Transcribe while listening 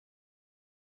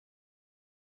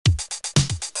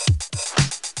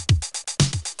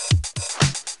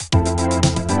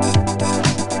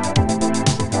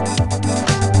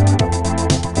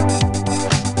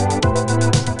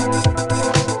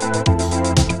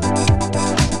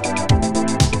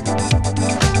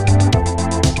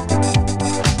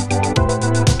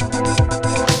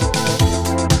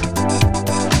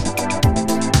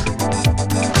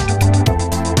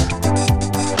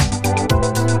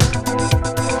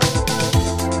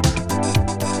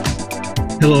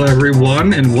Hello,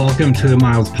 everyone, and welcome to the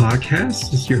Miles Podcast.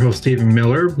 This is your host, Stephen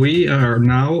Miller. We are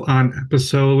now on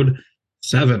episode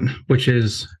 7, which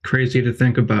is crazy to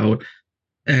think about.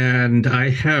 And I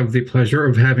have the pleasure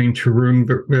of having Tarun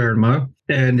Verma,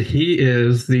 and he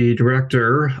is the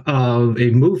director of a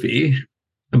movie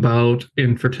about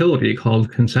infertility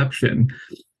called Conception.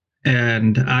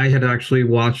 And I had actually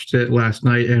watched it last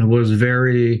night and was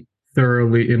very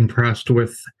thoroughly impressed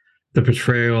with the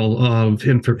portrayal of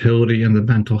infertility and the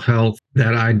mental health.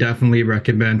 That I definitely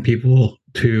recommend people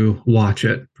to watch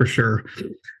it for sure.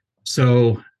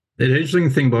 So the interesting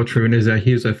thing about Tarun is that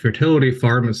he's a fertility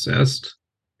pharmacist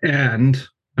and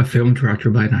a film director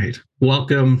by night.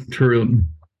 Welcome, Tarun.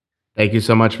 Thank you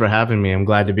so much for having me. I'm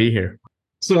glad to be here.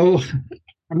 So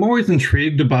I'm always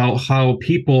intrigued about how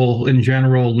people in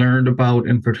general learned about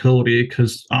infertility,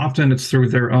 because often it's through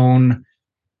their own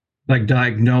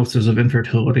diagnosis of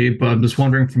infertility. But I'm just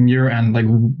wondering from your end,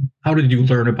 how did you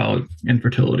learn about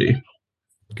infertility?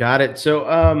 Got it. So,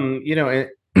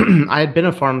 I had been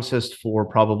a pharmacist for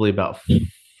probably about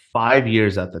 5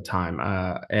 years at the time,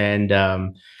 and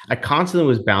I constantly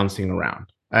was bouncing around.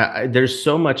 There's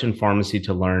so much in pharmacy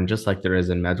to learn, just like there is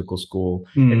in medical school.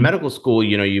 In medical school,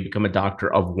 you become a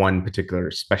doctor of one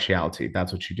particular specialty.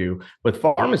 That's what you do. With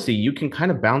pharmacy, you can kind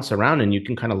of bounce around and you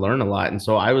can kind of learn a lot. And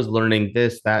so I was learning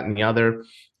this, that, and the other.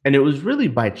 And it was really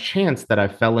by chance that I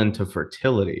fell into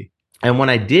fertility. And when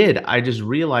I did, I just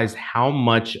realized how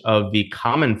much of the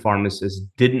common pharmacists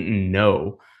didn't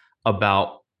know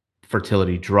about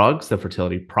fertility drugs, the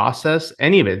fertility process,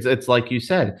 any of it. It's like you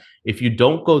said, if you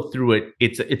don't go through it,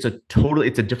 it's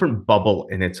a different bubble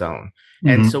in its own.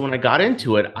 And so when I got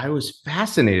into it, I was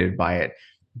fascinated by it.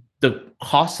 The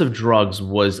cost of drugs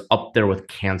was up there with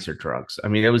cancer drugs. I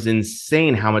mean, it was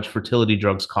insane how much fertility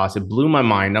drugs cost. It blew my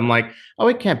mind. I'm like, oh,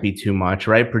 it can't be too much,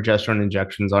 right? Progesterone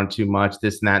injections aren't too much,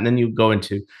 this and that. And then you go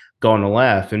into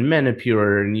Gonal-F and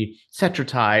Menopur and you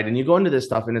Cetrotide and you go into this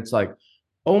stuff and it's like,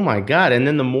 oh my God. And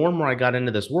then the more and more I got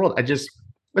into this world,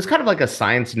 it's kind of like a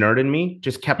science nerd in me,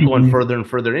 just kept going further and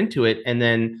further into it. And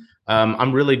then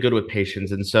I'm really good with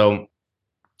patients. And so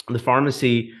the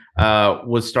pharmacy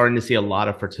was starting to see a lot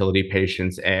of fertility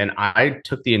patients. And I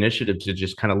took the initiative to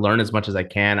just kind of learn as much as I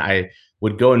can. I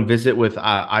would go and visit with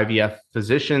IVF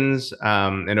physicians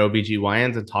and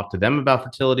OBGYNs and talk to them about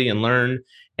fertility and learn.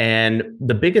 And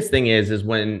the biggest thing is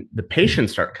when the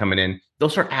patients start coming in, they'll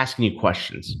start asking you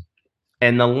questions.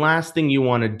 And the last thing you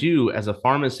want to do as a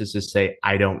pharmacist is say,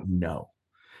 I don't know.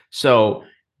 So,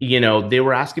 they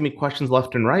were asking me questions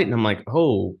left and right. And I'm like,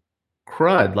 oh,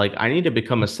 crud. Like, I need to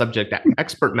become a subject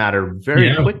expert matter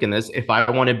very quick in this if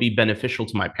I want to be beneficial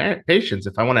to my patients,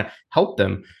 if I want to help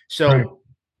them. So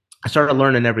I started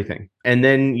learning everything. And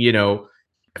then,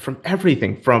 from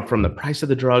everything from the price of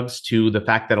the drugs to the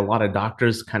fact that a lot of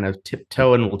doctors kind of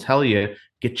tiptoe and will tell you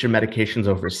get your medications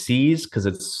overseas because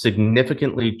it's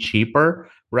significantly cheaper,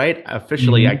 right?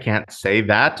 Officially, I can't say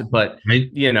that, but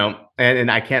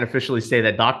and I can't officially say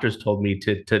that doctors told me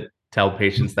to tell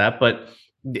patients that, but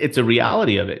it's a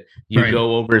reality of it. You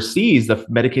go overseas, the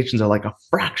medications are like a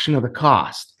fraction of the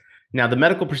cost. Now, the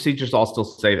medical procedures all still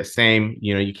say the same.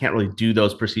 You can't really do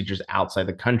those procedures outside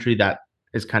the country. That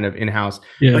is kind of in-house.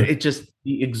 But it just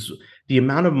the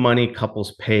amount of money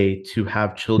couples pay to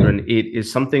have children, it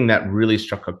is something that really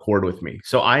struck a chord with me.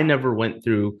 So I never went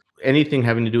through anything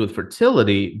having to do with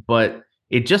fertility, but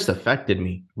it just affected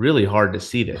me really hard to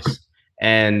see this.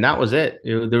 And that was it.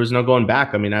 There was no going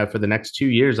back. I mean, for the next 2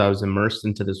 years, I was immersed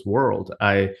into this world.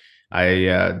 I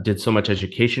did so much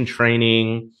education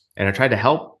training, and I tried to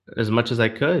help as much as I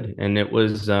could. And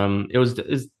it's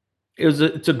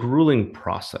a grueling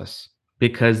process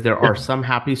because there are some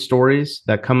happy stories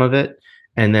that come of it,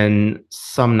 and then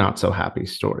some not so happy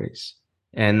stories.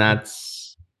 And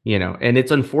that's, and it's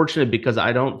unfortunate because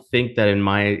I don't think that in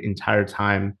my entire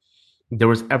time there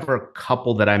was ever a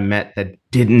couple that I met that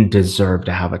didn't deserve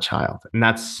to have a child. And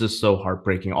that's just so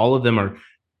heartbreaking. All of them are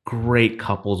great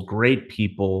couples, great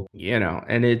people,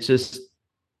 and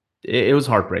it was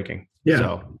heartbreaking. Yeah.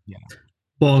 So,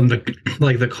 Well, and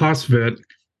the cost of it,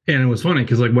 and it was funny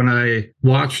because when I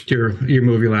watched your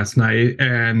movie last night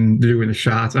and doing the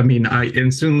shots, I mean, I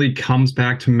instantly comes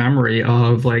back to memory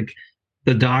of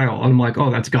the dial. I'm like, oh,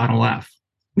 that's Gonal-F.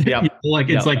 Yeah.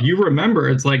 It's like you remember.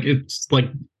 It's like it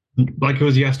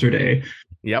was yesterday.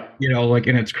 Yep.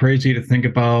 And it's crazy to think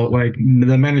about the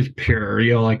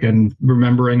Menopur, and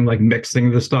remembering mixing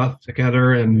the stuff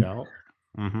together and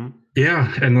and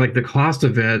the cost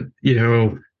of it,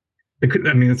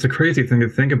 it's a crazy thing to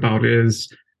think about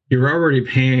is you're already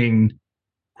paying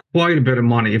quite a bit of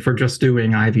money for just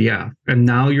doing IVF. And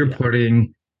now you're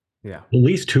putting at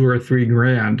least $2 or $3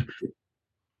 grand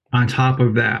on top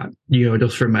of that,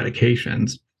 just for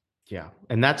medications. Yeah,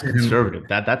 and that's And conservative.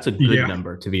 That's a good yeah,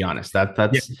 number, to be honest. yeah,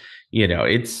 That's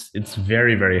it's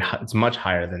very very high. It's much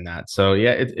higher than that. So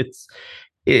yeah,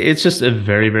 it's just a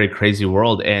very very crazy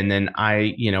world. And then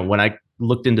when I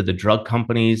looked into the drug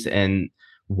companies and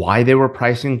why they were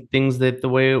pricing things the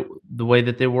way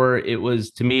that they were, it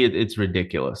was, to me, it's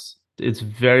ridiculous. It's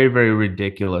very very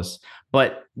ridiculous.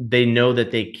 But they know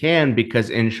that they can, because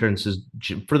insurance is,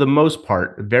 for the most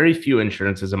part, very few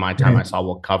insurances in my time I mhm, saw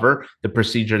will cover the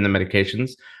procedure and the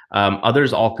medications.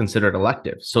 Others all consider it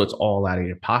elective, so it's all out of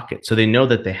your pocket. So they know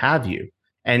that they have you.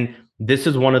 And this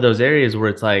is one of those areas where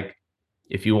it's like,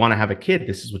 if you want to have a kid,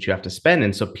 this is what you have to spend.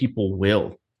 And so people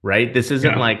will, right? This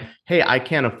isn't yeah, like, hey, I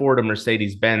can't afford a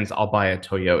Mercedes Benz, I'll buy a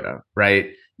Toyota,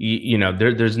 right?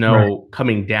 There's right. no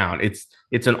coming down.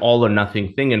 It's an all or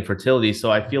nothing thing in fertility.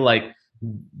 So I feel like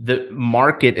the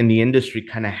market and the industry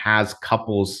kind of has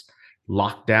couples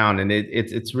locked down, and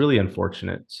it's really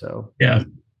unfortunate. So Yeah.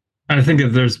 I think that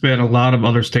there's been a lot of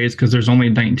other states because there's only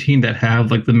 19 that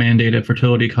have like the mandated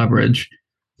fertility coverage,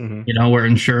 mhm. where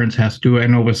insurance has to do it. I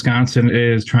know Wisconsin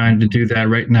is trying to do that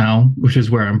right now, which is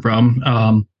where I'm from.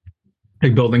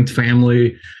 Like Building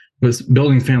Family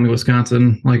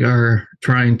Wisconsin, like are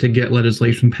trying to get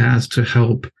legislation passed to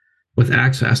help with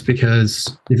access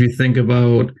because if you think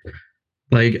about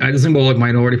like I just think about like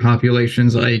minority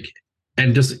populations, like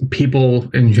and just people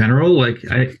in general. Like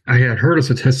I had heard a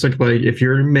statistic like if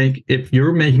you're making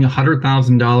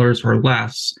 $100,000 or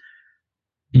less,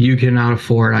 you cannot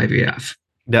afford IVF.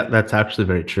 That's actually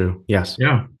very true. Yes.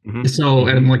 Yeah. Hmm. So Hmm.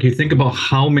 and like you think about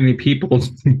how many people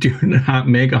do not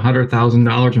make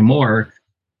 $100,000 or more,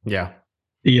 Yeah.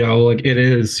 like it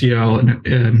is,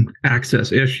 an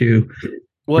access issue.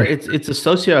 Well, For it's a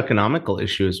socioeconomical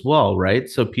issue as well, right?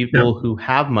 So yeah, people who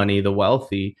have money, the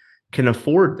wealthy, can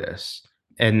afford this.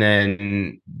 And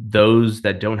then those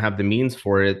that don't have the means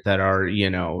for it, that are,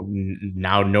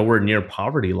 now nowhere near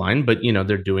poverty line, but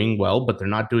they're doing well, but they're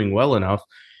not doing well enough.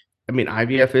 I mean,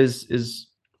 IVF is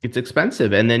it's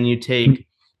expensive. And then you take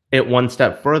it one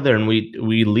step further, and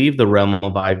we leave the realm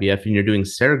of IVF, and you're doing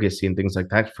surrogacy and things like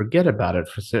that. Forget about it.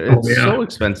 oh It's yeah, so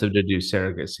expensive to do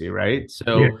surrogacy, right? yeah,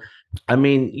 So I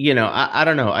mean, I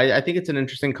don't know. I think it's an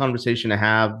interesting conversation to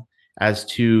have as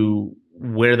to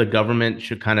where the government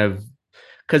should kind of,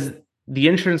 because the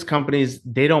insurance companies,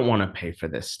 they don't want to pay for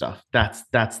this stuff. That's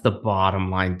the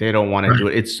bottom line. They don't want to right. do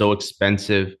it. It's so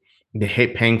expensive. They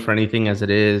hate paying for anything as it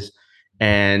is.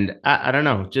 And I don't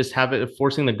know, just have it,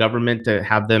 forcing the government to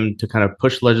have them to kind of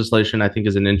push legislation, I think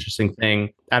is an interesting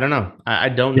thing. I don't know. I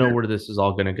don't know Yeah. where this is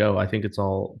all going to go. I think it's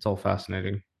all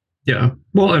fascinating. Yeah.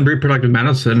 Well, and reproductive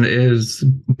medicine is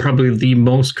probably the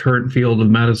most current field of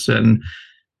medicine.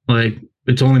 Like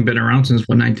it's only been around since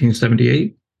what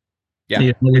 1978. Yeah.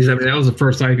 Yeah, that was the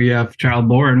first IVF child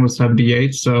born was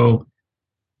 78. So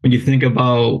when you think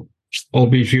about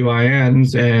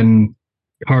OBGYNs and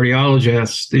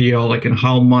cardiologists, like and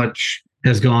how much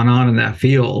has gone on in that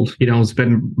field, it's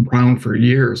been around for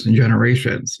years and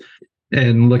generations.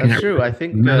 And looking That's at true. I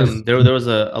think there medicine, was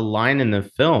a line in the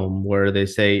film where they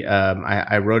say,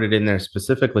 I wrote it in there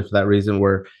specifically for that reason,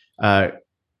 where uh,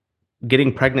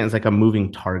 getting pregnant is like a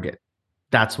moving target.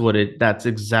 That's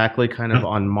exactly kind of yeah,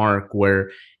 on mark,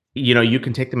 where you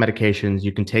can take the medications,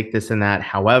 you can take this and that.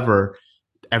 However,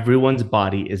 everyone's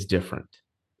body is different.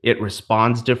 It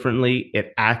responds differently,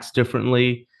 it acts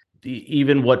differently.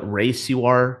 Even what race you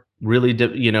are really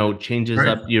changes right,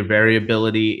 up your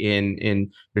variability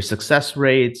in your success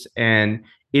rates, and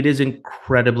it is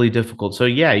incredibly difficult. So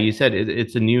yeah, you said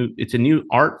it's a new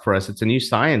art for us, it's a new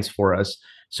science for us.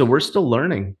 So we're still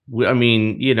learning. I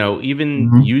mean, even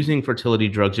mm-hmm. using fertility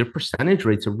drugs, your percentage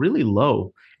rates are really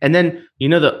low. And then,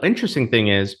 the interesting thing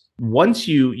is, once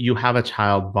you have a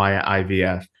child via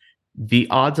IVF, the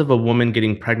odds of a woman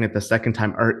getting pregnant the second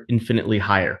time are infinitely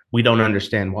higher. We don't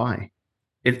understand why.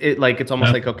 It's almost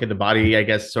Yeah, like, okay, the body, I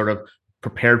guess, sort of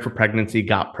prepared for pregnancy,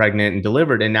 got pregnant and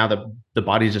delivered, and now the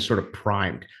body's just sort of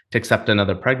primed to accept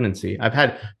another pregnancy. I've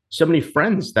had so many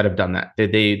friends that have done that.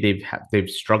 They've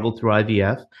struggled through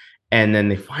IVF, and then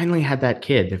they finally had that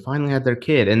kid. They finally had their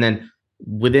kid, and then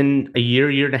within a year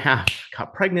and a half,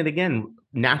 got pregnant again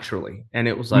naturally, and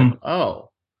it was like, mm, oh,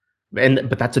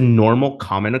 but that's a normal,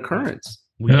 common occurrence.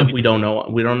 yeah, We don't know.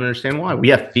 We don't understand why. We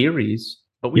have theories,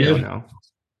 but we yeah, don't know.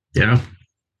 yeah.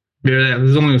 Yeah,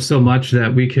 there's only so much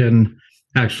that we can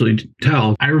actually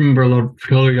tell. I remember a lot of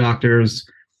fertility doctors,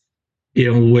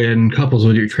 when couples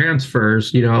would do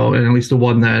transfers, and at least the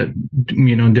one that,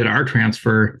 did our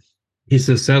transfer, he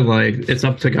just said, like, it's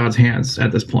up to God's hands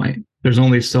at this point. There's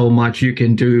only so much you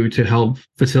can do to help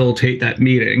facilitate that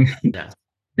meeting. Yes.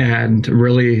 And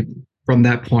really, from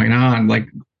that point on, like,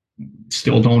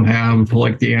 still don't have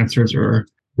like the answers or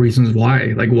reasons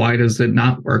why. Like, why does it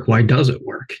not work? Why does it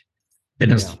work? And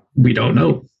Yeah. it's, we don't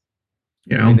know,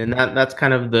 you Right. know? And that's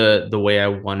kind of the way I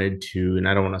wanted to, and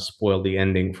I don't want to spoil the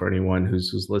ending for anyone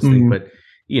who's listening, Mm, but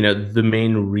the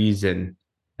main reason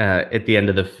at the end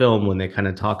of the film when they kind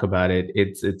of talk about it,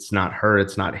 it's not her,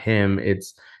 it's not him,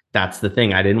 it's that's the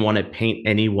thing. I didn't want to paint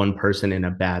any one person in a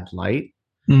bad light.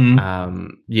 mm,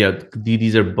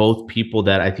 These are both people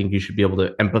that I think you should be able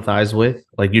to empathize with.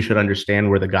 Like you should understand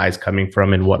where the guy's coming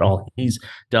from and what all he's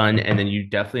done, and then you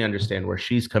definitely understand where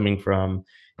she's coming from.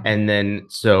 And then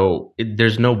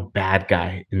there's no bad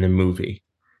guy in the movie.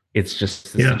 It's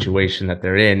just the yeah, situation that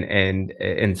they're in,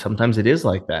 and sometimes it is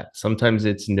like that. Sometimes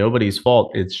it's nobody's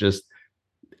fault. It just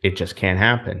can't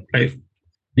happen. right,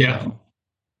 yeah.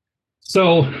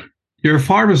 So So you're a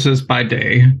pharmacist by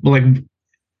day. Like,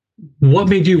 what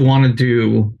made you want to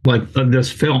do like this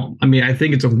film? I mean, I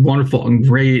think it's a wonderful and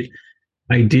great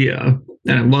idea,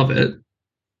 and I love it.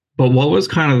 But what was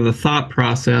kind of the thought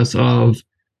process of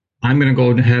I'm going to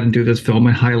go ahead and do this film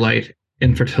and highlight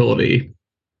infertility?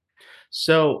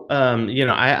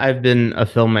 I've been a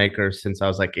filmmaker since I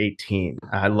was like 18.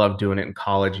 I love doing it in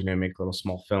college, make little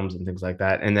small films and things like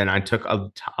that. And then I took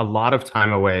a lot of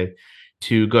time away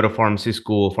to go to pharmacy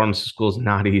school. Pharmacy school is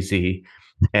not easy.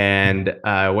 And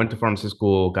I went to pharmacy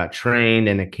school, got trained,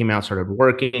 and it came out, started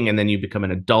working. And then you become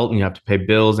an adult and you have to pay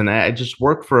bills. And I just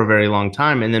worked for a very long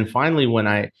time. And then finally, when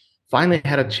I finally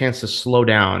had a chance to slow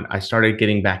down, I started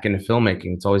getting back into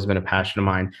filmmaking. It's always been a passion of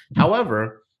mine.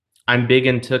 However, I'm big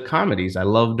into comedies.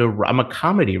 I'm a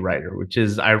comedy writer, which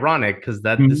is ironic because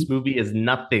that this Mm-hmm. movie is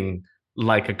nothing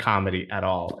like a comedy at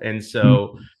all. And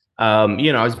so, I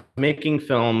was making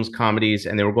films, comedies,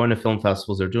 and they were going to film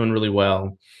festivals. They're doing really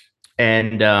well.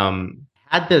 And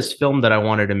had this film that I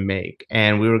wanted to make.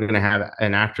 And we were going to have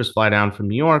an actress fly down from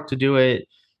New York to do it.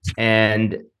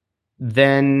 And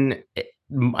then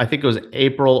I think it was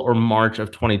April or March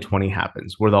of 2020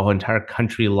 happens where the whole entire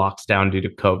country locks down due to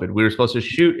COVID. We were supposed to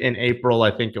shoot in April,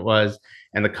 I think it was,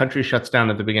 and the country shuts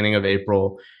down at the beginning of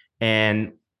April.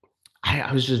 And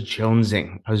I was just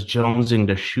jonesing. I was jonesing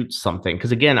to shoot something.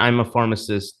 Because again, I'm a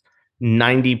pharmacist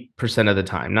 90% of the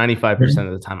time, 95%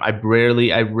 of the time.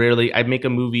 I make a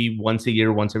movie once a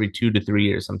year, once every 2 to 3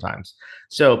 years sometimes.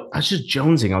 So I was just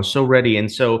jonesing. I was so ready.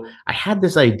 And so I had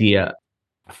this idea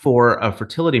for a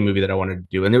fertility movie that I wanted to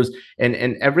do. And there was and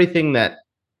everything that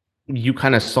you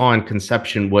kind of saw in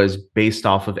conception was based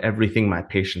off of everything my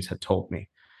patients had told me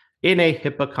in a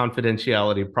HIPAA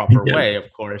confidentiality proper Yeah, way, of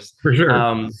course. for sure.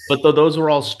 But those were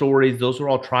all stories, those were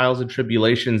all trials and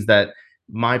tribulations that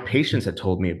my patients had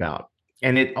told me about.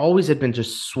 And it always had been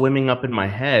just swimming up in my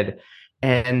head.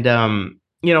 And,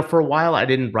 for a while I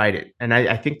didn't write it. And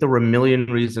I think there were a million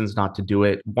reasons not to do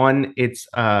it. One, it's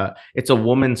a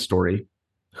woman's story.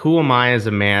 Who am I as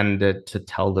a man to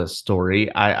tell this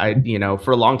story?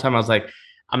 For a long time, I was like,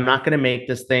 I'm not going to make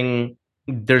this thing.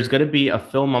 There's going to be a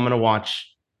film I'm going to watch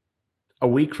a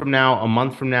week from now, a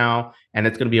month from now, and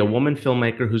it's going to be a woman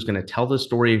filmmaker who's going to tell the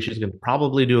story, and she's going to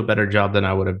probably do a better job than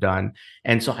I would have done.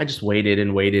 And so I just waited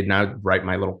and waited, and I would write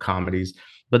my little comedies.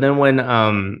 But then when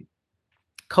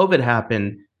COVID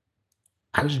happened,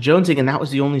 I was jonesing, and that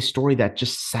was the only story that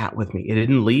just sat with me. It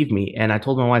didn't leave me. And I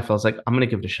told my wife, I was like, I'm going to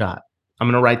give it a shot. I'm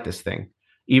going to write this thing.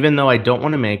 Even though I don't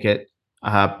want to make it,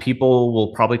 people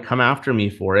will probably come after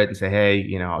me for it and say,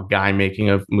 hey, a guy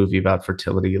making a movie about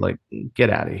fertility, like,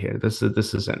 get out of here. This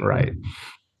isn't right.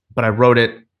 But I wrote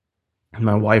it, and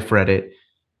my wife read it.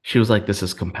 She was like, this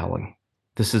is compelling.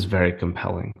 This is very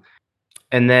compelling.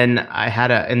 And then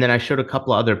I showed a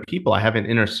couple of other people. I have an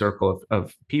inner circle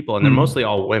of people, and they're Mm, mostly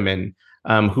all women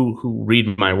who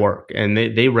read my work, and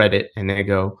they read it and they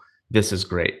go, "This is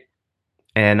great."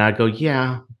 And I go,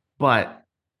 "Yeah, but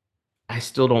I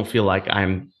still don't feel like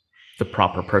I'm the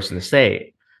proper person to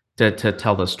say to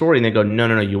tell the story." And they go, "No,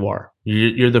 no, no, you are.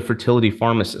 You're the fertility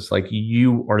pharmacist. Like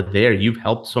you are there. You've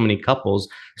helped so many couples.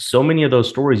 So many of those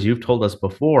stories you've told us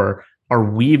before are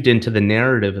weaved into the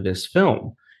narrative of this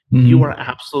film. You mm, are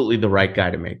absolutely the right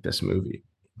guy to make this movie."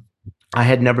 I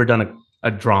had never done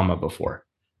a drama before,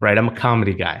 right? I'm a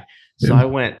comedy guy. So yeah. I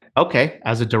went, okay,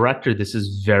 as a director, this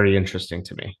is very interesting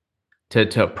to me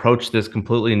to approach this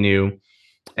completely new.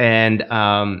 And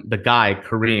the guy,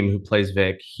 Kareem, who plays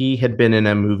Vic, he had been in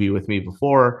a movie with me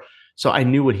before. So I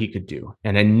knew what he could do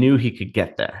and I knew he could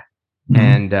get there. Mm,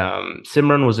 And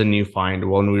Simran was a new find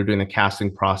when we were doing the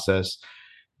casting process.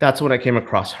 That's when I came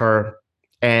across her.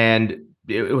 And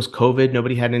it was COVID.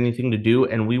 Nobody had anything to do.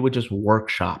 And we would just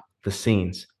workshop the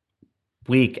scenes.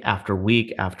 week after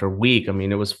week after week. I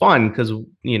mean, it was fun because,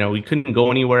 we couldn't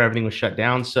go anywhere, everything was shut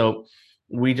down. So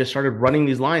we just started running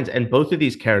these lines, and both of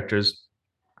these characters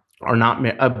are not,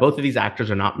 both of these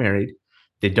actors are not married.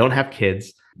 They don't have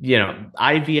kids.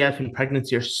 IVF and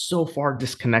pregnancy are so far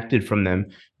disconnected from them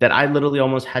that I literally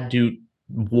almost had to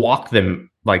walk them,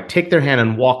 like take their hand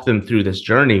and walk them through this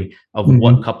journey of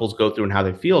what Mhm. couples go through and how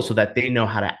they feel so that they know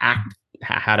how to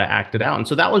act it out. And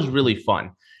so that was really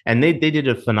fun. And they did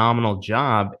a phenomenal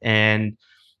job. And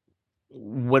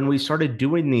when we started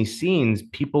doing these scenes,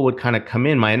 people would kind of come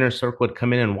in, my inner circle would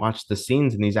come in and watch the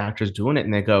scenes and these actors doing it.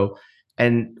 And they go,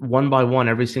 and one by one,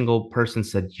 every single person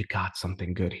said, "You got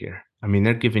something good here." I mean,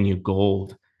 they're giving you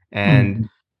gold. And Mhm.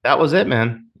 that was it,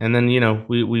 man. And then,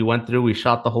 we went through, we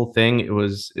shot the whole thing. It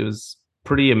was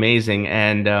pretty amazing.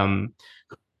 And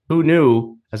who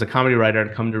knew as a comedy writer,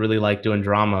 I'd come to really like doing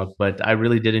drama, but I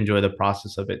really did enjoy the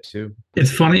process of it too.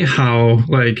 It's funny how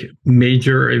like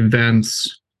major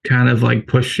events kind of like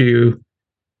push you to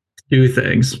do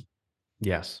things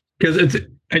Yes. because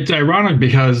it's ironic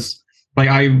because like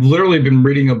I've literally been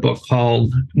reading a book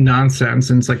called Nonsense,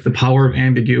 and it's like the power of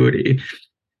ambiguity,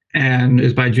 and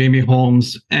is by Jamie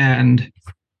Holmes, and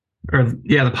or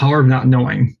yeah, the power of not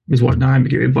knowing is what, not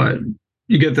ambiguity, but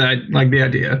you get that, like the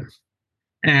idea.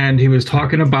 And he was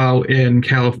talking about in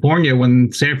California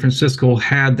when San Francisco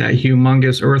had that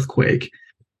humongous earthquake,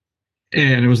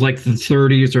 and it was like the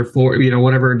 30s or 40,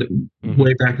 whatever, way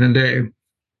Mm-hmm. back in the day.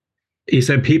 He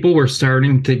said people were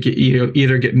starting to get,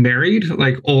 either get married,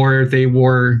 like, or they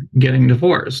were getting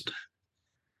divorced.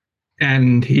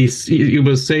 And he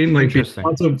was saying like Interesting.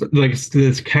 because of like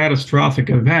this catastrophic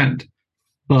event,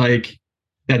 like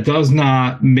that does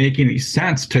not make any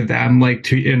sense to them, like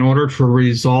to in order to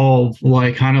resolve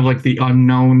like kind of like the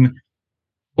unknown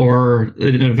or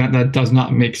an event that does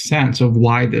not make sense of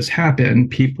why this happened,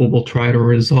 people will try to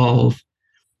resolve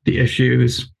the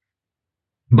issues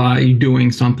by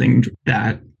doing something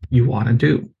that you want to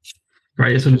do,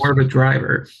 right? It's more of a Interesting.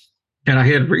 driver. And I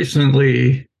had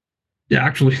recently, yeah,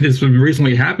 actually, this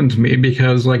recently happened to me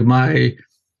because like my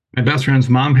best friend's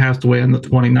mom passed away on the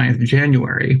 29th of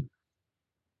January.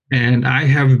 And I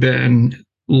have been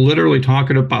literally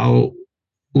talking about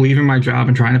leaving my job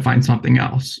and trying to find something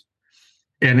else.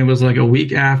 And it was like a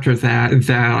week after that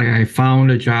like I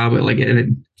found a job.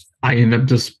 I ended up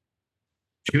just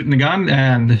shooting the gun,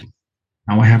 and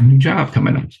now I have a new job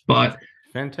coming up.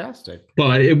 Fantastic.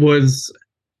 But it was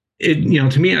it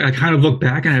to me, I kind of look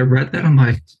back and I read that, I'm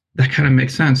like, that kind of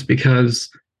makes sense because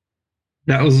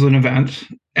that was an event,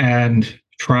 and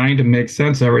trying to make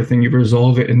sense of everything, you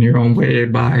resolve it in your own way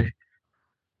by,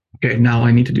 okay, now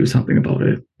I need to do something about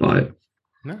it. But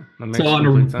No, that so makes on a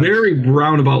complete sense. very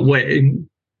roundabout way,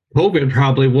 COVID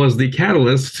probably was the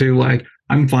catalyst to like,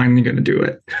 I'm finally going to do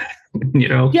it. you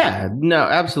know? Yeah, no,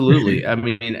 absolutely. I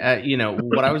mean,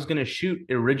 what I was going to shoot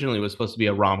originally was supposed to be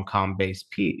a rom-com based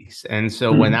piece. And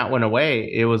so when Mm. that went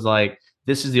away, it was like,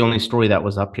 this is the only story that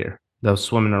was up here, that was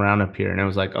swimming around up here. And it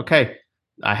was like, okay,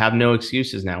 I have no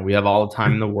excuses now. We have all the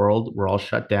time in the world. We're all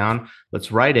shut down.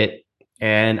 Let's write it.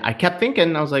 And I kept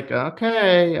thinking, I was like,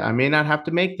 okay, I may not have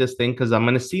to make this thing because I'm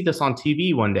going to see this on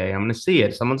TV one day. I'm going to see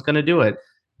it. Someone's going to do it.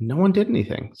 No one did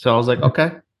anything. So I was like,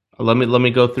 okay, let me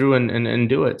go through and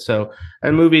do it. So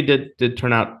and the movie did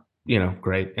turn out,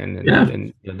 great, and and, Yeah.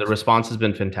 and the response has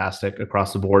been fantastic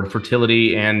across the board.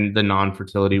 Fertility and the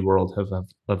non-fertility world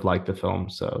have liked the film.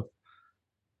 So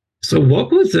So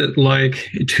what was it like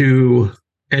to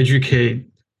educate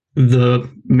the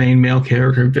main male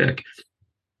character, Vic,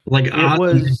 like it on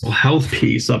the mental was. health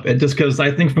piece of it? Just because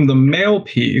I think from the male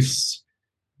piece,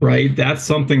 right, that's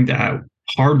something that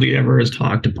hardly ever is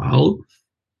talked about,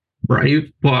 right?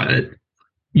 But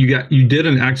you did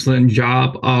an excellent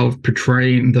job of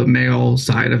portraying the male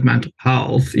side of mental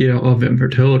health, of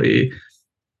infertility.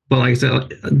 But like I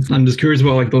said, I'm just curious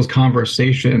about like those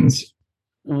conversations.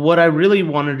 What I really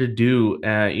wanted to do,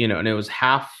 and it was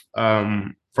half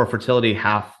for fertility,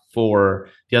 half for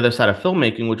the other side of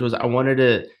filmmaking, which was I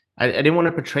didn't want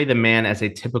to portray the man as a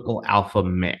typical alpha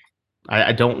male.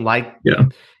 I don't like, Yeah.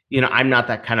 I'm not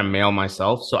that kind of male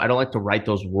myself, so I don't like to write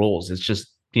those roles. It's just,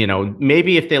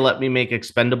 maybe if they let me make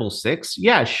Expendable 6,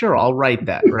 yeah, sure, I'll write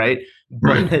that, right?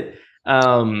 Right.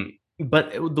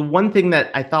 But the one thing that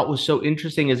I thought was so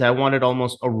interesting is I wanted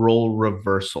almost a role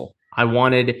reversal. I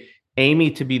wanted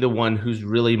Amy to be the one who's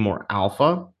really more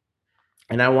alpha,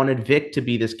 and I wanted Vic to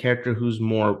be this character who's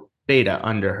more beta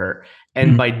under her.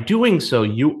 And Mm. by doing so,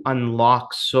 you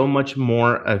unlock so much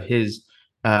more of his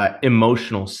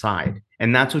emotional side,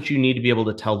 and that's what you need to be able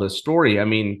to tell this story. I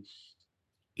mean,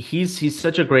 he's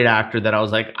such a great actor that I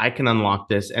was like, I can unlock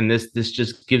this, and this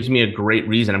just gives me a great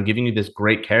reason. I'm giving you this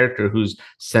great character who's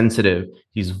sensitive,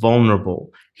 he's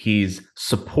vulnerable, he's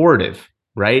supportive,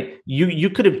 right? You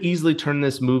could have easily turned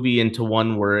this movie into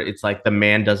one where it's like the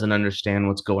man doesn't understand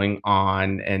what's going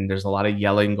on, and there's a lot of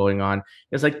yelling going on.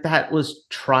 It's like that was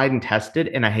tried and tested,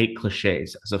 and I hate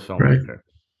cliches as a Right. filmmaker.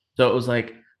 So it was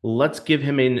like, let's give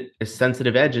him a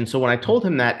sensitive edge. And so when I told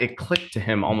him that, it clicked to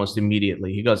him almost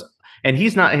immediately. He goes, and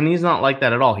he's not like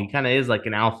that at all. He kind of is like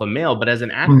an alpha male, but as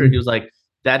an actor, he Mhm. was like,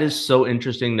 that is so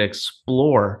interesting to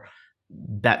explore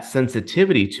that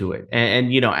sensitivity to it.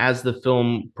 And you know, as the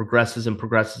film progresses and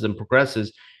progresses and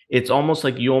progresses, it's almost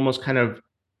like you almost kind of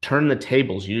turn the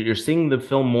tables. You're seeing the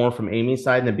film more from Amy's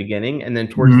side in the beginning, and then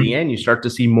towards the Mhm. end, you start to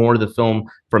see more of the film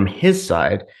from his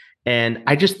side. And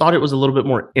I just thought it was a little bit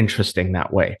more interesting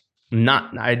that way.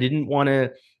 Not, I didn't want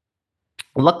to,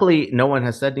 luckily no one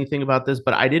has said anything about this,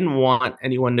 but I didn't want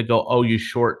anyone to go, oh, you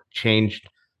shortchanged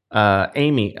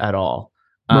Amy at all,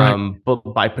 Right. but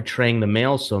by portraying the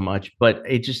male so much. But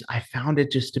it just, I found it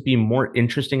just to be more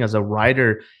interesting as a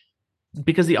writer,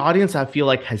 because the audience, I feel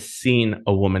like, has seen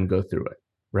a woman go through it,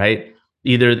 right?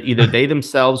 Either they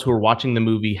themselves who are watching the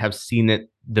movie have seen it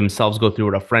themselves go through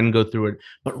it, a friend go through it,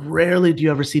 but rarely do you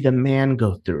ever see the man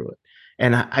go through it.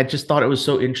 And I just thought it was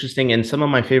so interesting. And some of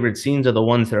my favorite scenes are the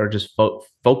ones that are just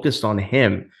focused on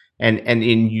him, and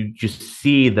you just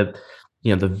see the,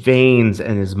 you know, the veins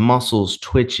and his muscles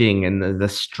twitching, and the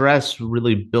stress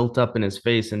really built up in his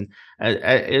face. And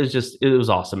it was just, it was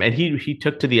awesome. And he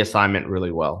took to the assignment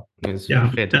really well. It was Yeah,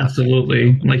 fantastic.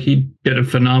 absolutely. So Like he did a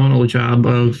phenomenal job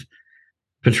of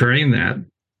portraying that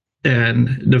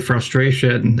and the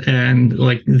frustration and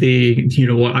like the, you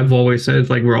know, what I've always said,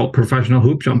 like we're all professional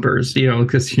hoop jumpers, you know,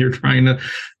 because you're trying to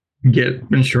get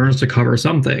insurance to cover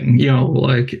something, you know,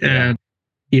 like, yeah, and,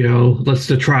 you know, that's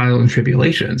the trial and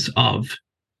tribulations of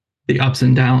the ups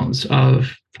and downs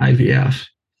of IVF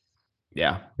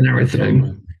yeah, and absolutely.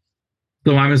 everything.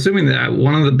 So I'm assuming that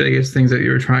one of the biggest things that you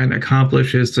were trying to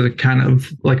accomplish is to kind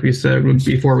of, like we said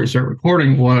before we start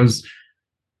recording, was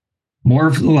more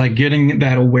of like getting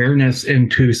that awareness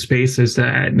into spaces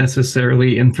that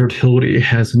necessarily infertility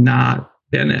has not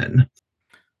been in.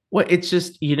 Well, it's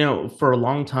just, you know, for a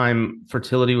long time,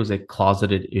 fertility was a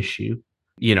closeted issue.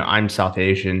 You know, I'm South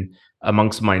Asian.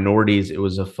 Amongst minorities, it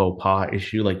was a faux pas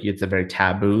issue. Like, it's a very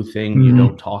taboo thing. You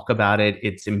don't Mm, talk about it.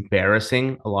 It's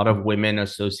embarrassing. A lot of women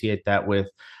associate that with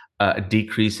a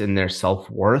decrease in their self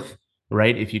worth,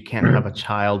 right? If you can't right. have a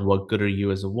child, what good are you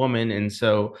as a woman? And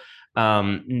so,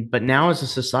 but now as a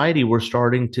society, we're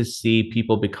starting to see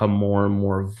people become more and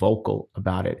more vocal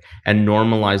about it and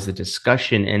normalize the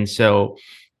discussion. And so,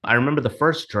 I remember the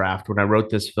first draft when I wrote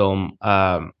this film.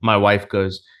 My wife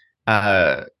goes,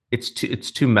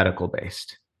 it's too medical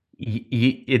based.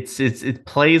 It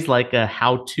plays like a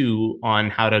how to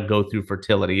on how to go through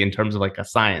fertility in terms of like a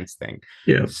science thing.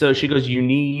 Yeah. So she goes, you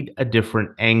need a different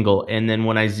angle. And then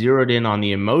when I zeroed in on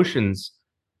the emotions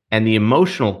and the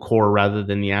emotional core rather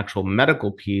than the actual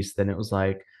medical piece, then it was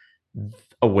like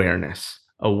awareness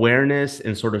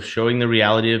and sort of showing the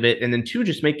reality of it. And then two,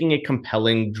 just making a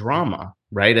compelling drama,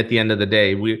 right? At the end of the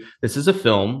day, this is a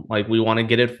film, like we want to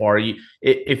get it far.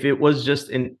 If it was just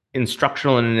an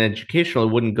instructional and an educational,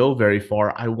 it wouldn't go very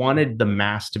far. I wanted the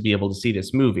mass to be able to see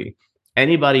this movie.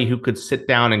 Anybody who could sit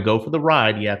down and go for the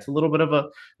ride, yeah, it's a little bit of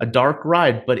a dark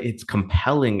ride, but it's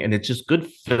compelling and it's just good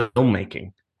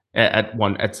filmmaking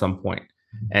at some point.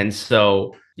 And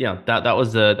so yeah, that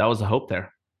was a hope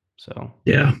there. So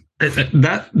Yeah.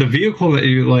 That the vehicle that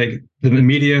you like, the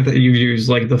media that you use,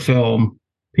 like the film,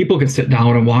 people can sit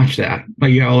down and watch that.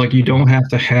 Like, you know, like you don't mhm. have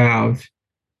to have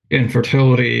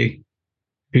infertility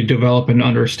to develop an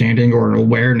understanding or an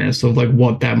awareness of like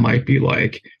what that might be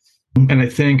like. And I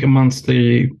think amongst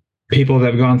the people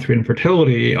that have gone through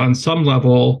infertility, on some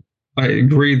level, I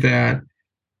agree that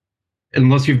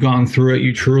unless you've gone through it,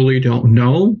 you truly don't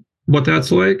know what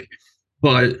that's like.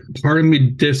 But part of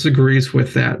me disagrees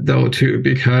with that though, too,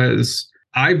 because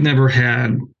I've never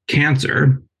had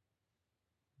cancer,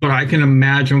 but I can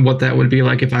imagine what that would be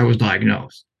like if I was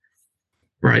diagnosed.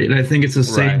 Right. And I think it's the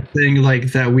same Right. thing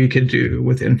like that we could do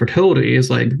with infertility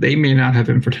is like they may not have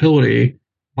infertility,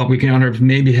 but we can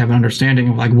maybe have an understanding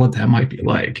of like what that might be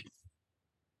like.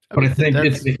 But I think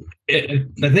That's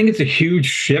I think it's a huge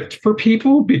shift for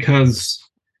people because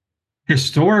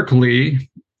historically,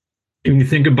 if you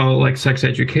think about like sex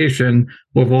education,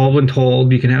 we've all been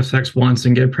told you can have sex once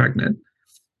and get pregnant,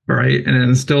 right? And it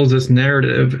instills this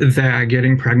narrative that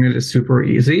getting pregnant is super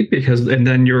easy because, and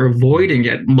then you're avoiding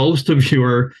it most of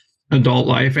your adult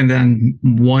life. And then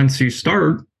once you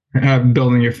start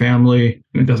building your family,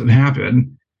 it doesn't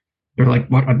happen. they're like,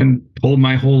 what? I've been told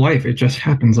my whole life it just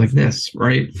happens like this,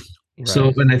 right? So,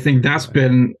 Right. and I think that's Right.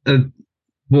 been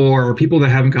for people that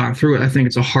haven't gone through it. I think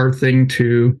it's a hard thing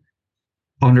to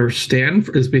understand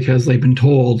is because they've been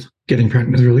told getting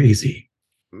pregnant is really easy.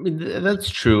 I mean, that's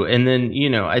true. And then,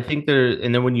 I think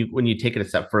and then when you take it a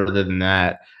step further than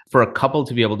that, for a couple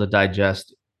to be able to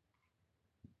digest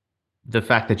the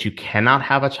fact that you cannot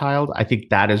have a child, I think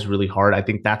that is really hard. I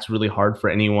think that's really hard for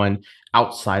anyone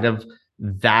outside of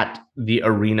the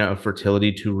arena of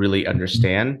fertility to really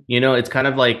understand. It's kind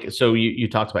of like, so you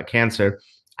talked about cancer.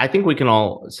 I think we can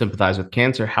all sympathize with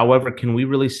cancer. However, can we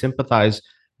really sympathize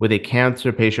with a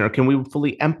cancer patient, or can we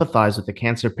fully empathize with a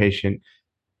cancer patient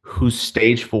who's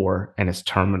stage 4 and is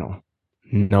terminal?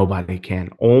 Nobody can.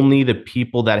 Only the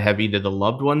people that have either the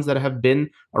loved ones that have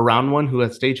been around one who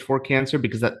has stage 4 cancer,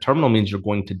 because that terminal means you're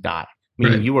going to die,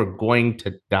 meaning Right. you are going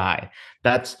to die.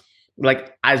 That's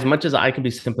like, as much as I can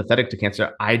be sympathetic to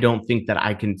cancer, I don't think that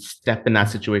I can step in that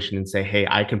situation and say, hey,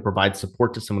 I can provide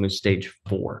support to someone who's stage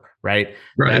 4, right?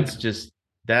 Right. That's just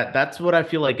that's what I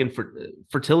feel like in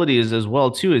fertility is as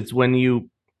well too. It's when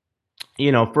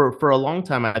for a long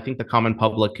time, I think the common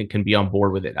public can be on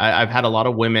board with it. I've had a lot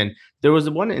of women. There was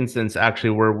one instance actually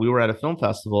where we were at a film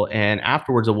festival, and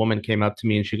afterwards, a woman came up to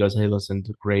me and she goes, "Hey, listen, it's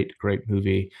a great, great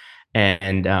movie,"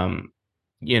 and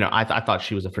I thought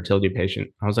she was a fertility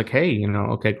patient. I was like, "Hey,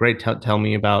 okay, great. Tell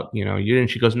me about you." And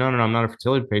she goes, "No, no, no, I'm not a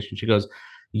fertility patient." She goes,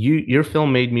 Your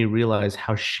film made me realize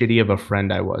how shitty of a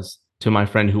friend I was to my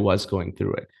friend who was going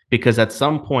through it, because at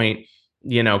some point."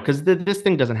 Because this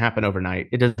thing doesn't happen overnight.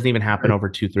 It doesn't even happen Right. over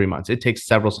 2, 3 months. It takes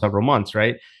several months,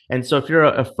 right? And so if you're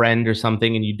a friend or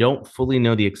something and you don't fully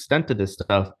know the extent of this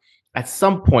stuff, at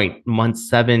some point, month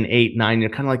 7, 8, 9, you're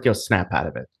kind of like, yo, snap out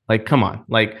of it. Like, come on.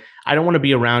 Like, I don't want to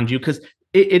be around you, because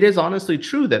it is honestly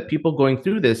true that people going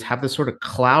through this have this sort of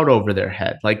cloud over their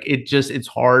head. Like, it's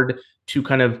hard to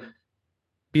kind of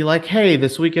be like, hey,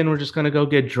 this weekend we're just gonna go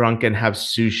get drunk and have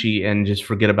sushi and just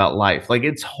forget about life. Like,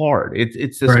 it's hard.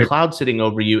 It's this Right. cloud sitting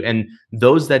over you. And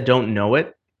those that don't know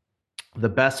it, the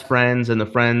best friends and the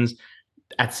friends,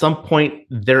 at some point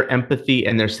their empathy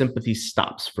and their sympathy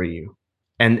stops for you.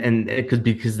 And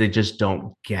because they just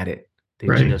don't get it. They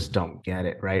Right. just don't get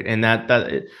it, right? And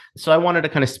so I wanted to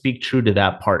kind of speak true to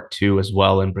that part too as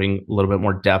well, and bring a little bit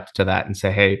more depth to that and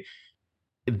say, hey,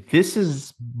 this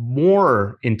is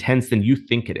more intense than you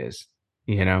think it is,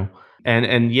 you know?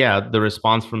 And yeah, the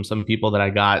response from some people that I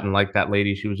got, and like that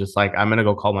lady, she was just like, I'm gonna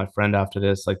go call my friend after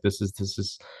this. Like, this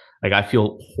is like, I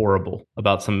feel horrible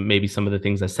about maybe some of the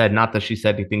things I said. Not that she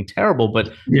said anything terrible,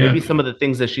 but Yeah. maybe some of the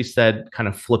things that she said kind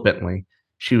of flippantly.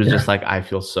 She was Yeah. just like, I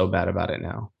feel so bad about it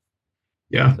now.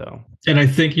 Yeah. So And I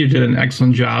think you did an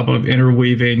excellent job of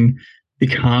interweaving the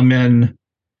common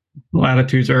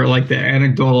platitudes or like the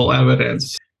anecdotal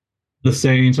evidence, the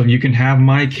sayings of you can have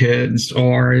my kids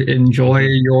or enjoy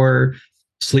mhm. your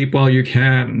sleep while you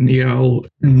can.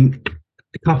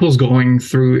 Couples going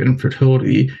through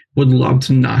infertility would love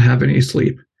to not have any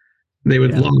sleep. They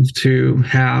would Yeah. love to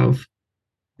have,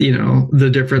 the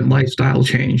different lifestyle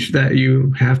change that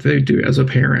you have to do as a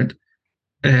parent.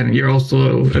 And you're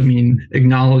also, I mean,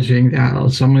 acknowledging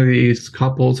that some of these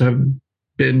couples have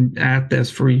been at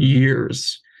this for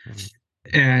years. Mhm.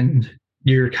 And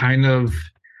you're kind of,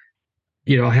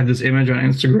 have this image on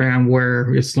Instagram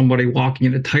where it's somebody walking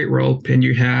in a tightrope, and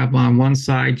you have on one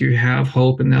side, you have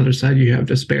hope, and the other side, you have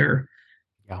despair.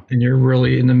 Yeah. And you're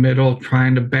really in the middle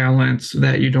trying to balance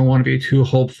that. You don't want to be too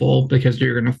hopeful because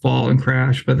you're going to fall and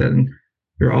crash, but then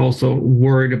you're also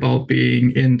worried about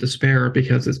being in despair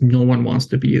because no one wants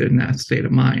to be in that state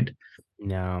of mind.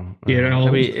 No. I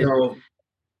mean, So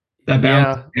that yeah.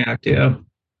 balancing act, yeah.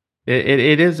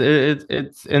 It is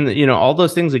it's and all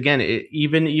those things again,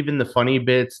 even the funny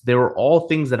bits, they were all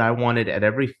things that I wanted at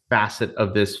every facet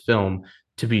of this film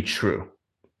to be true,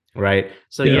 right?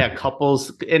 So Yeah. yeah,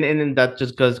 couples, and that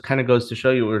just goes to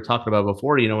show you what we were talking about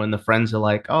before, when the friends are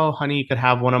like, oh honey, you could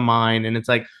have one of mine, and it's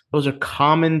like, those are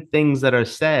common things that are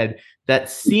said that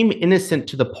seem innocent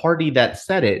to the party that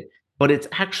said it, but it's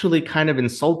actually kind of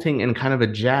insulting and kind of a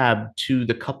jab to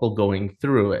the couple going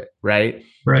through it, right?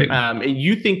 Right. And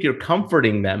you think you're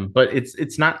comforting them, but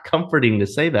it's not comforting to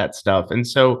say that stuff. And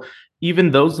so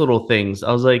even those little things,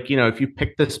 I was like, if you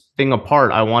pick this thing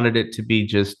apart, I wanted it to be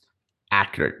just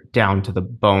accurate down to the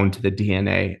bone, to the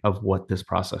DNA of what this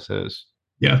process is.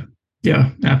 Yeah. Yeah.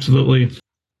 Absolutely.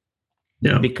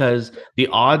 Yeah. Because the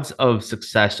odds of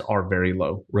success are very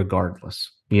low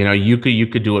regardless. You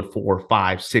could do it 4,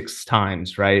 5, 6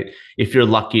 times, right? If you're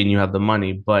lucky and you have the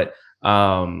money. But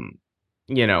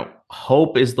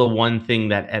hope is the one thing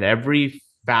that at every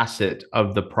facet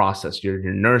of the process. Your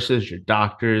nurses, your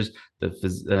doctors,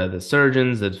 the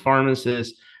surgeons, the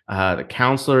pharmacists, the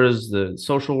counselors, the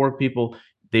social work people.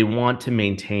 They want to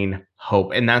maintain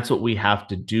hope, and that's what we have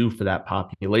to do for that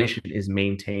population is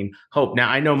maintain hope. Now,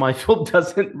 I know my field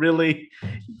doesn't really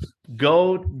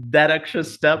go that extra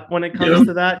step when it Yeah. comes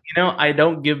to that. I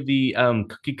don't give the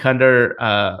cookie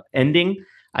cutter ending.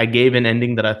 I gave an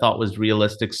ending that I thought was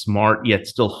realistic, smart, yet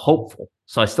still hopeful.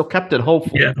 So I still kept it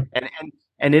hopeful, Yeah.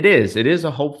 and it is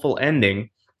a hopeful ending.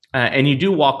 And you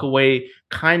do walk away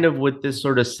kind of with this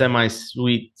sort of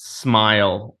semi-sweet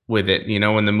smile with it,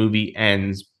 when the movie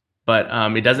ends. But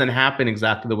it doesn't happen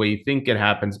exactly the way you think it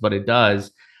happens, but it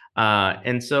does.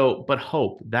 And so, but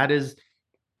hope, that's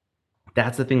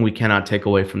the thing we cannot take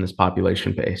away from this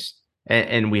population base.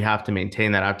 And we have to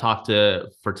maintain that. I've talked to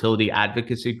fertility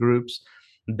advocacy groups.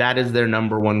 That is their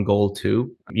number one goal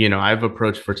too. I've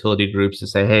approached fertility groups to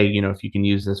say, hey, if you can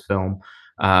use this film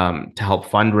to help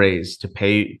fundraise, to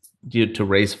pay, to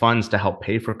raise funds to help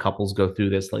pay for couples go through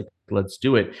this, like, let's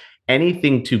do it.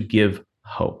 Anything to give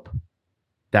hope.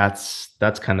 That's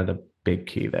kind of the big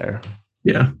key there.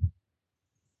 Yeah.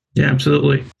 Yeah,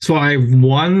 absolutely. So I have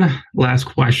one last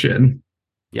question.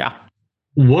 Yeah.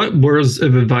 What words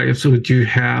of advice would you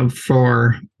have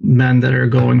for men that are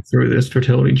going through this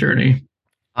fertility journey?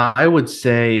 I would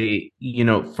say,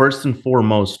 first and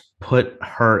foremost, put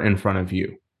her in front of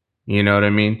you. You know what I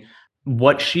mean?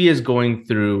 What she is going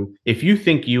through, if you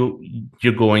think you're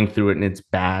going through it and it's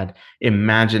bad,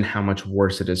 imagine how much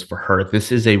worse it is for her.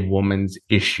 This is a woman's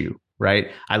issue, right?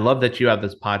 I love that you have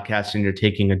this podcast and you're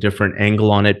taking a different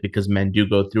angle on it because men do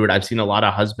go through it. I've seen a lot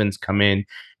of husbands come in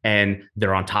and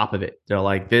they're on top of it. They're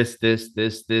like this,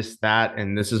 that,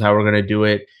 and this is how we're going to do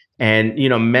it. And,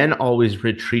 men always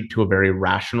retreat to a very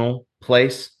rational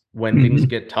place when things Mhm.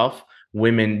 get tough.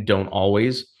 Women don't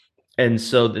always. And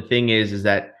so the thing is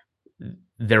that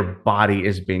their body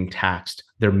is being taxed,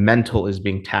 their mental is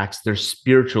being taxed, their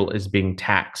spiritual is being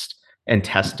taxed and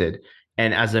tested.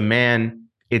 And as a man,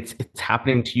 it's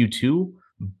happening to you too,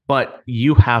 but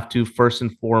you have to first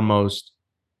and foremost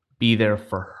be there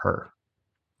for her,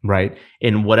 right?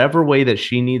 In whatever way that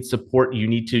she needs support, you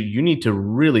need to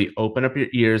really open up your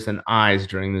ears and eyes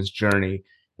during this journey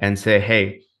and say,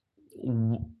 hey,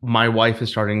 my wife is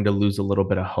starting to lose a little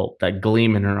bit of hope. That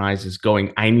gleam in her eyes is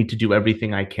going, I need to do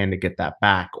everything I can to get that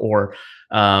back. Or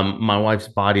my wife's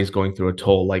body is going through a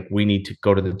toll. Like, we need to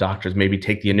go to the doctors, maybe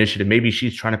take the initiative. Maybe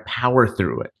she's trying to power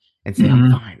through it and say, I'm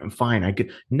Mhm. fine. I'm fine. I could,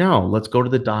 no, let's go to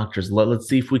the doctors. Let's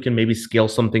see if we can maybe scale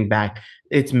something back.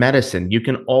 It's medicine. You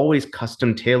can always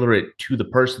custom tailor it to the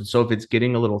person. So if it's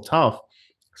getting a little tough,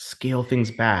 scale things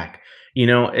back.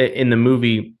 In the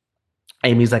movie,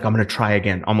 Amy's like, I'm going to try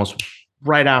again, almost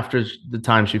right after the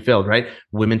time she failed, right?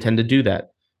 Women tend to do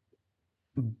that.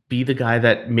 Be the guy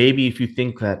that maybe if you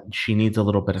think that she needs a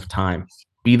little bit of time,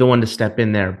 be the one to step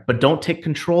in there, but don't take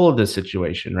control of the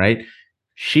situation, right?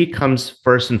 She comes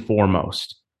first and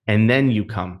foremost, and then you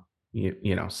come,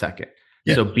 second.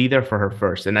 Yeah. So be there for her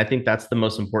first. And I think that's the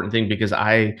most important thing because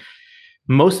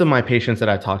most of my patients that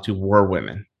I talked to were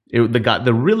women.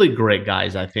 The really great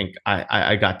guys I think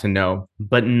I got to know,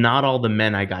 but not all the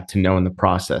men I got to know in the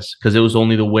process because it was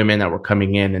only the women that were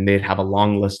coming in and they'd have a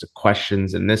long list of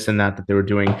questions and this and that they were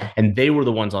doing, and they were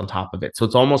the ones on top of it. So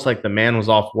it's almost like the man was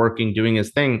off working doing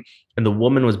his thing, and the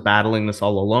woman was battling this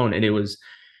all alone. And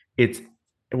it's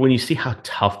when you see how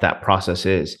tough that process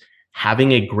is,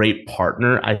 having a great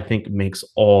partner I think makes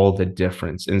all the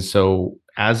difference. And so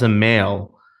as a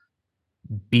male,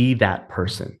 be that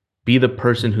person. Be the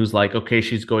person who's like, okay,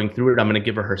 she's going through it, I'm going to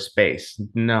give her space.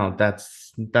 No,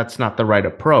 that's not the right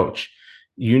approach.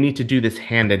 You need to do this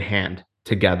hand in hand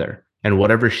together, and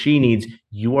whatever she needs,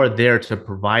 you are there to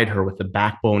provide her with the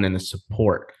backbone and the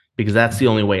support, because that's the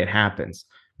only way it happens.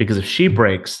 Because if she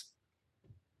breaks,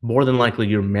 more than likely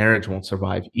your marriage won't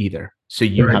survive either. So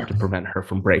you Right. have to prevent her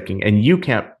from breaking, and you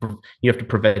have to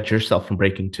prevent yourself from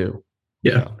breaking too.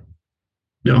 Yeah. So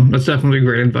No, that's definitely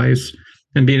great advice.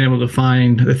 And being able to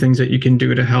find the things that you can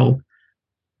do to help.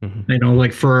 mhm,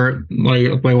 Like for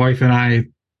like my wife and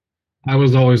I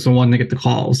was always the one to get the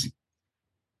calls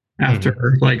after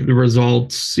mhm, like the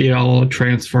results,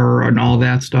 transfer and all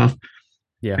that stuff.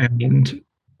 yeah, And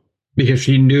because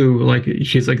she knew, like,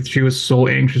 she was so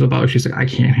anxious about it. She's like, I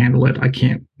can't handle it. I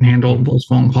can't handle mhm, those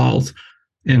phone calls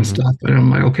and mhm, stuff. And I'm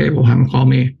like, okay, well, have them call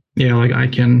me. Like I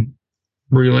can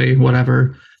relay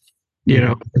whatever.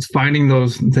 mhm. It's finding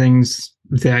those things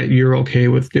that you're okay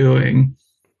with doing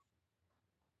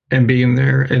and being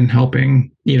there and helping,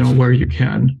 where you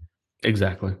can.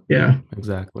 Exactly. Yeah.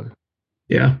 Exactly.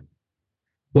 Yeah.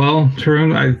 Well,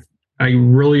 Tarun, I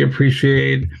really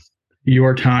appreciate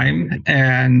your time.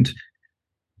 And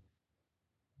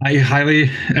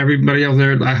everybody out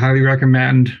there, I highly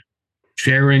recommend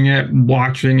sharing it,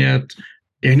 watching it,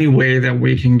 any way that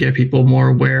we can get people more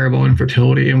aware about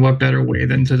infertility. And what better way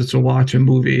than to watch a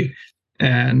movie.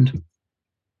 And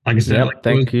like I said, like, it was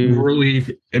Thank you.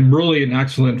 really an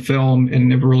excellent film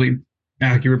and a really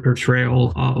accurate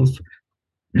portrayal of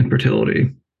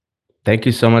infertility. Thank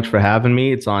you so much for having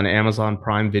me. It's on Amazon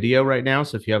Prime Video right now.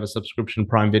 So if you have a subscription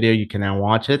Prime Video, you can now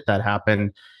watch it. That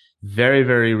happened very,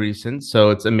 very recent.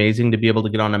 So it's amazing to be able to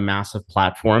get on a massive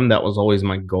platform. That was always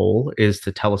my goal, is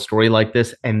to tell a story like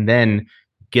this and then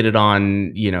get it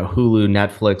on, Hulu,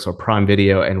 Netflix, or Prime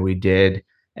Video. And we did.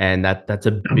 And that's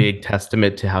a big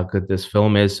testament to how good this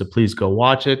film is. So please go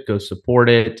watch it, go support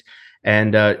it,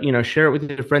 and share it with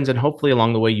your friends. And hopefully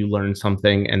along the way you learn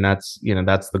something. And that's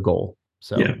the goal.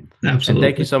 So yeah, absolutely. And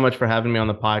thank you so much for having me on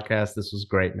the podcast. This was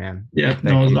great, man. Yeah, it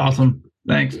was awesome.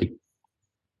 Thanks.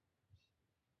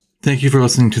 Thank you for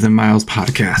listening to the Miles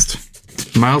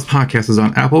Podcast. The Miles Podcast is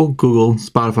on Apple, Google,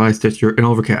 Spotify, Stitcher, and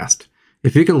Overcast.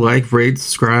 If you could like, rate,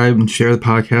 subscribe, and share the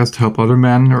podcast to help other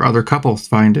men or other couples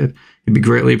find it, it'd be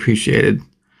greatly appreciated.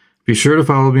 Be sure to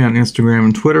follow me on Instagram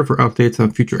and Twitter for updates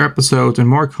on future episodes and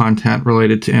more content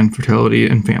related to infertility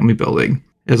and family building.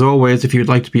 As always, if you'd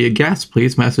like to be a guest,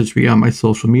 please message me on my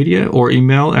social media or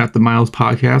email at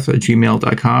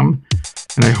themilespodcast@gmail.com.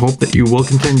 And I hope that you will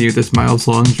continue this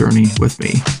miles-long journey with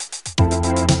me.